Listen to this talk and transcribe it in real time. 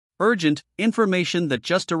Urgent information that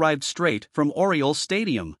just arrived straight from Orioles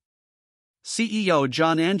Stadium. CEO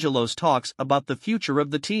John Angelos talks about the future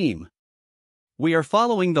of the team. We are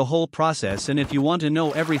following the whole process, and if you want to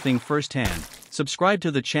know everything firsthand, subscribe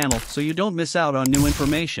to the channel so you don't miss out on new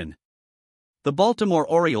information. The Baltimore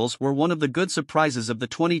Orioles were one of the good surprises of the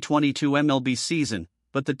 2022 MLB season,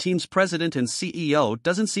 but the team's president and CEO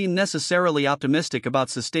doesn't seem necessarily optimistic about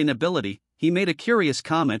sustainability. He made a curious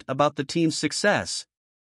comment about the team's success.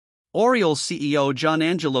 Orioles CEO John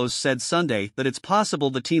Angelos said Sunday that it's possible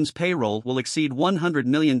the team's payroll will exceed $100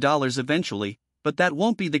 million eventually, but that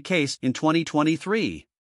won't be the case in 2023.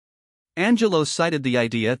 Angelos cited the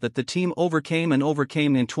idea that the team overcame in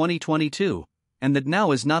 2022, and that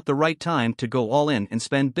now is not the right time to go all in and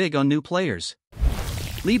spend big on new players.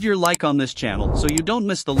 Leave your like on this channel so you don't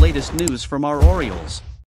miss the latest news from our Orioles.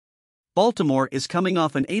 Baltimore is coming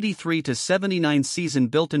off an 83-79 season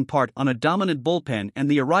built in part on a dominant bullpen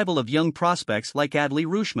and the arrival of young prospects like Adley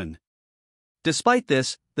Rutschman. Despite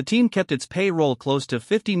this, the team kept its payroll close to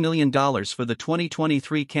 $50 million for the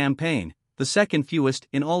 2023 campaign, the second fewest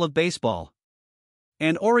in all of baseball.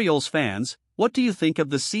 And Orioles fans, what do you think of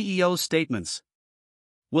the CEO's statements?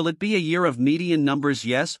 Will it be a year of median numbers,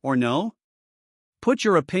 yes or no? Put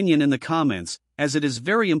your opinion in the comments, as it is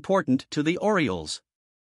very important to the Orioles.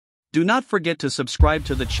 Do not forget to subscribe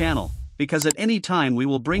to the channel, because at any time we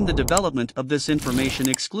will bring the development of this information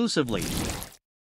exclusively.